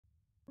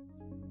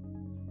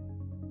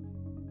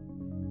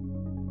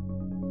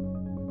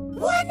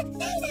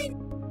1,000.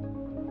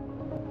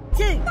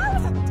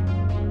 2,000.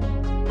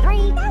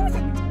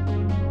 3,000.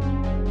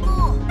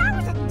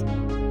 4,000.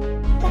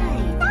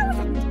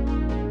 5,000.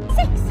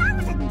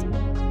 6,000.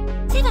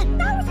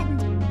 7,000.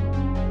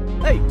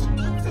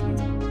 8,000.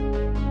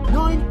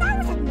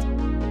 9,000.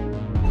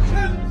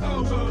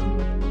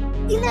 10,000.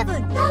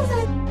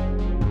 11,000.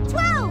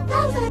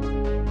 12,000.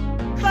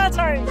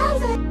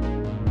 13,000.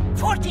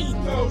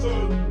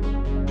 14,000.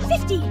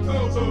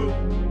 15,000.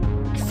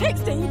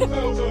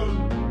 15,000.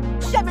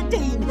 16,000.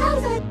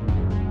 17,000.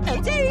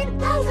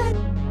 18,000.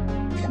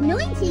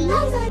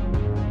 19,000.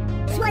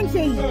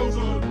 20.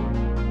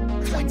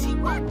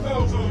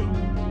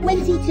 21,000.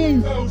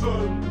 22.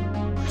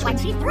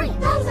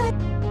 23,000.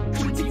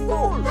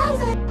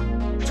 24,000.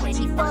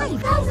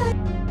 25,000.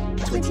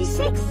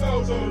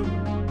 26,000.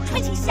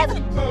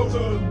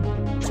 27,000.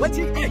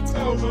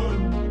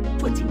 28,000.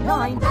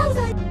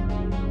 29,000.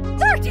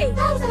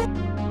 30,000.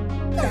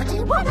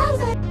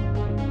 31,000.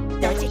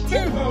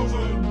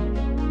 32.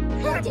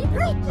 33.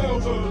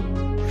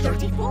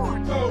 34.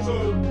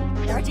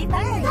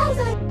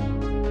 35,000.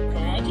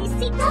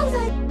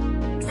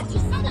 36,000.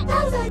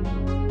 37,000.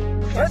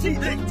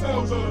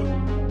 38,000.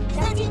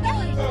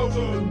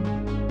 39,000.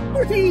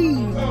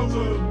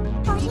 40,000.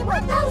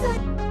 41,000.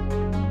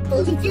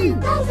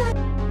 42,000.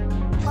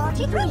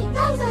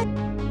 43,000.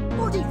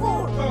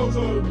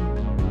 44,000.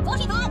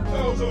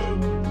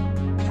 45,000.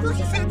 1,000.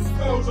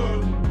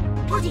 46,000.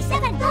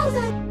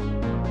 47,000.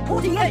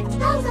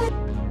 48,000.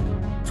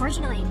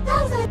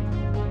 49,000.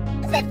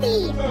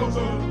 50.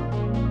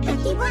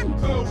 51.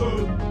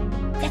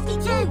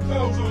 52.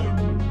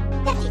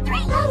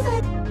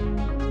 53,000.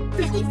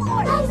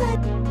 54,000.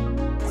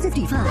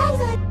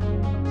 55,000.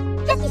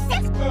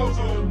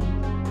 56,000.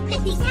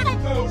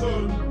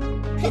 57,000.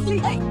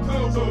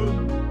 58,000.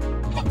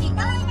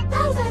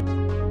 59,000.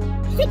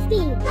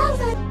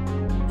 60,000.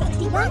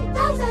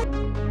 61,000.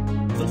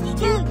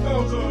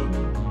 62,000.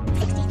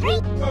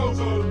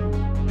 63,000.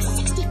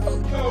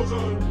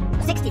 64,000.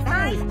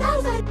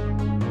 65,000.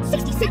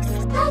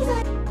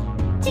 66,000.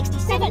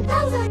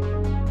 67,000.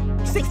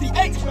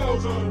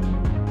 68,000.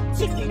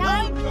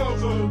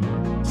 69,000.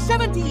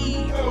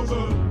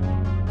 70,000.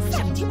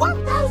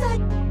 71,000.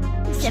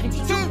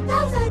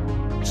 72,000.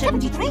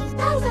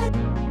 73,000.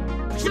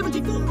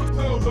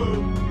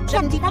 74,000.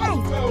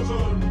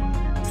 75,000.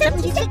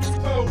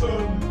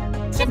 76,000.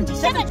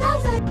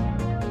 77,000.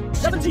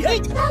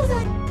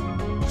 78,000.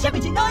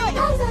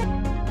 79,000.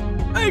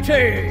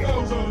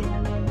 80,000.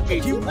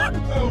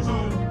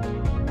 81,000.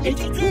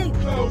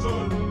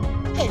 82,000.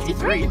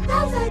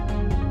 83,000.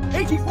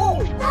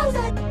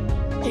 84,000.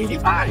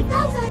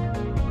 85,000.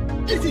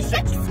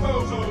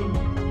 86,000.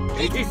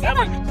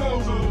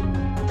 87,000.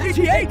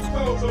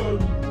 88,000.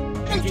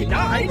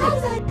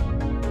 89,000.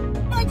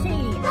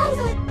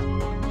 90,000.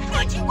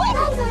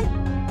 91,000.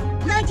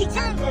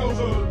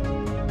 92,000.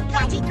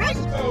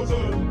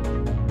 93,000.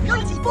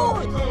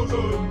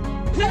 94,000.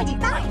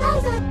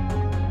 95,000.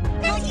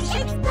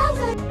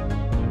 96,000.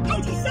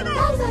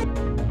 87,000.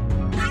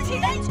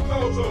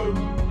 98,000.